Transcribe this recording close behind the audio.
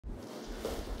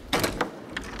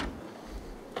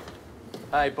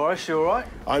Hey, Boris, you all right?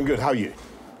 I'm good, how are you?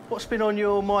 What's been on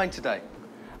your mind today?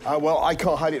 Well, I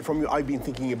can't hide it from you. I've been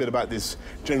thinking a bit about this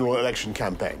general election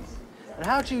campaign. And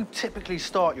how do you typically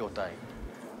start your day?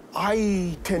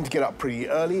 I tend to get up pretty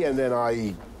early, and then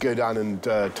I go down and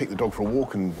take the dog for a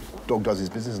walk, and dog does his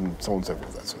business, and so on and so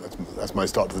forth. That's my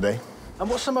start to the day. And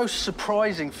what's the most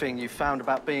surprising thing you found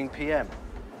about being PM?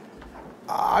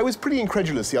 I was pretty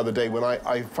incredulous the other day when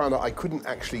I found out I couldn't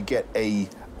actually get a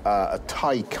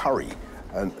Thai curry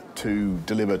to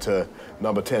deliver to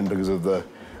number 10 because of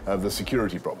the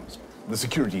security problems. The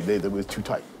security there that was too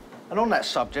tight. And on that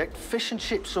subject, fish and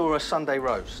chips or a Sunday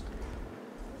roast?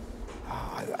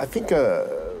 I think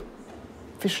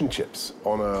fish and chips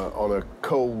on a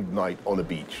cold night on a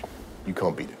beach, you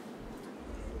can't beat it.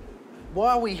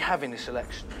 Why are we having this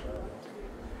election?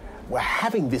 We're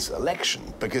having this election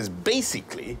because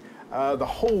basically the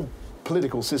whole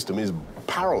political system is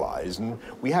paralysed, and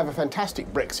we have a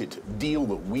fantastic Brexit deal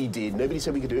that we did. Nobody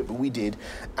said we could do it, but we did.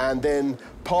 And then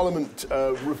Parliament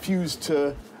refused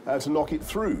to knock it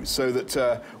through, so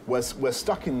that we're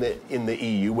stuck in the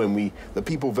EU when the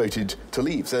people voted to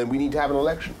leave. So we need to have an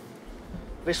election.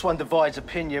 This one divides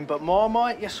opinion, but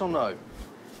Marmite, yes or no?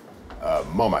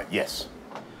 Marmite, yes.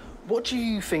 What do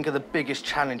you think are the biggest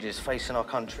challenges facing our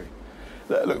country?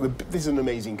 Look, this is an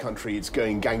amazing country. It's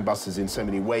going gangbusters in so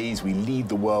many ways. We lead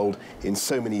the world in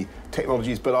so many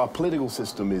technologies, but our political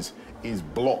system is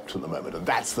blocked at the moment, and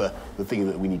that's the thing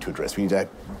that we need to address. We need to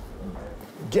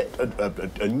get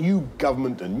a new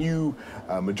government, a new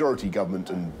majority government,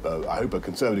 and I hope a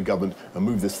Conservative government, and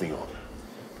move this thing on.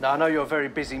 Now, I know you're a very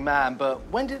busy man, but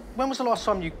when was the last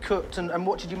time you cooked, and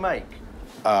what did you make?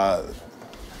 How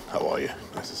are you?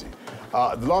 Nice to see you.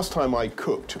 The last time I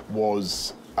cooked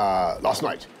was last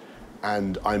night,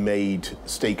 and I made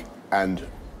steak and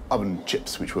oven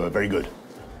chips, which were very good.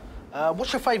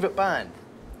 What's your favourite band?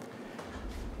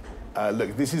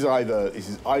 Look, this is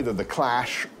either the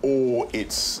Clash or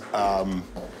it's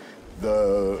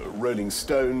the Rolling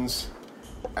Stones,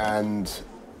 and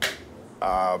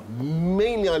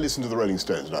mainly I listen to the Rolling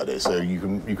Stones nowadays. So you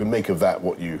can make of that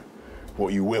what you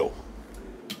will.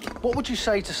 What would you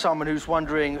say to someone who's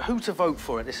wondering who to vote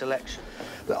for at this election?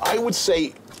 I would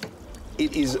say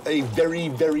it is a very,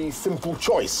 very simple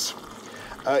choice.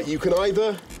 You can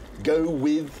either go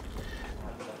with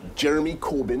Jeremy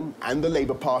Corbyn and the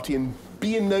Labour Party and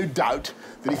be in no doubt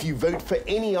that if you vote for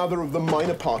any other of the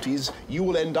minor parties, you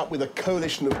will end up with a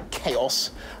coalition of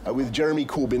chaos with Jeremy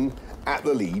Corbyn at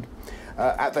the lead,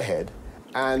 at the head.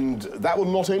 And that will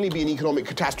not only be an economic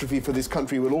catastrophe for this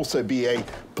country, it will also be a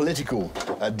political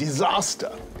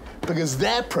disaster. Because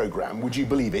their programme, would you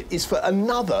believe it, is for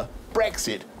another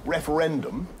Brexit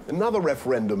referendum,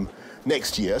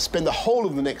 next year, spend the whole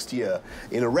of the next year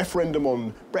in a referendum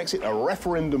on Brexit, a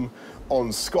referendum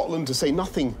on Scotland, to say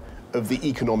nothing of the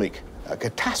economic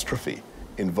catastrophe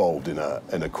involved in a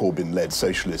Corbyn-led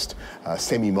socialist,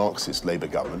 semi-Marxist Labour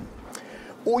government.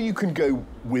 Or you can go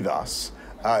with us,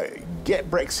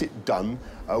 get Brexit done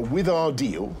with our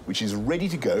deal, which is ready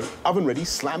to go, oven ready,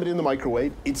 slam it in the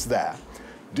microwave, it's there.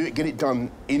 Get it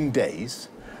done in days,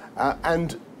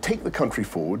 and take the country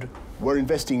forward. We're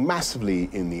investing massively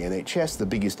in the NHS, the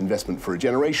biggest investment for a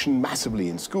generation, massively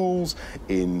in schools,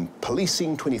 in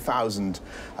policing, 20,000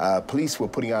 police we're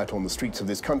putting out on the streets of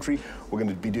this country. We're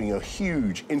going to be doing a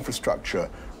huge infrastructure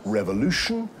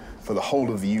revolution for the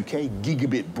whole of the UK,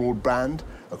 gigabit broadband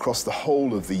across the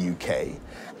whole of the UK,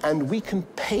 and we can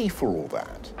pay for all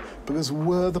that because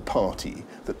we're the party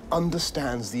that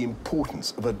understands the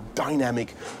importance of a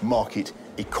dynamic market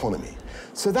economy.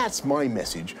 So that's my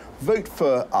message. Vote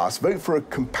for us. Vote for a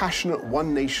compassionate,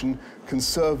 one-nation,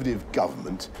 conservative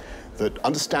government that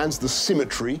understands the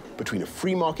symmetry between a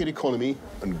free market economy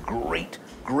and great,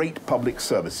 great public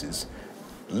services.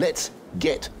 Let's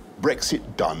get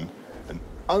Brexit done and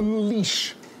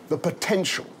unleash the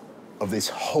potential of this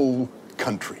whole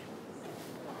country.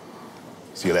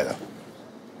 See you later.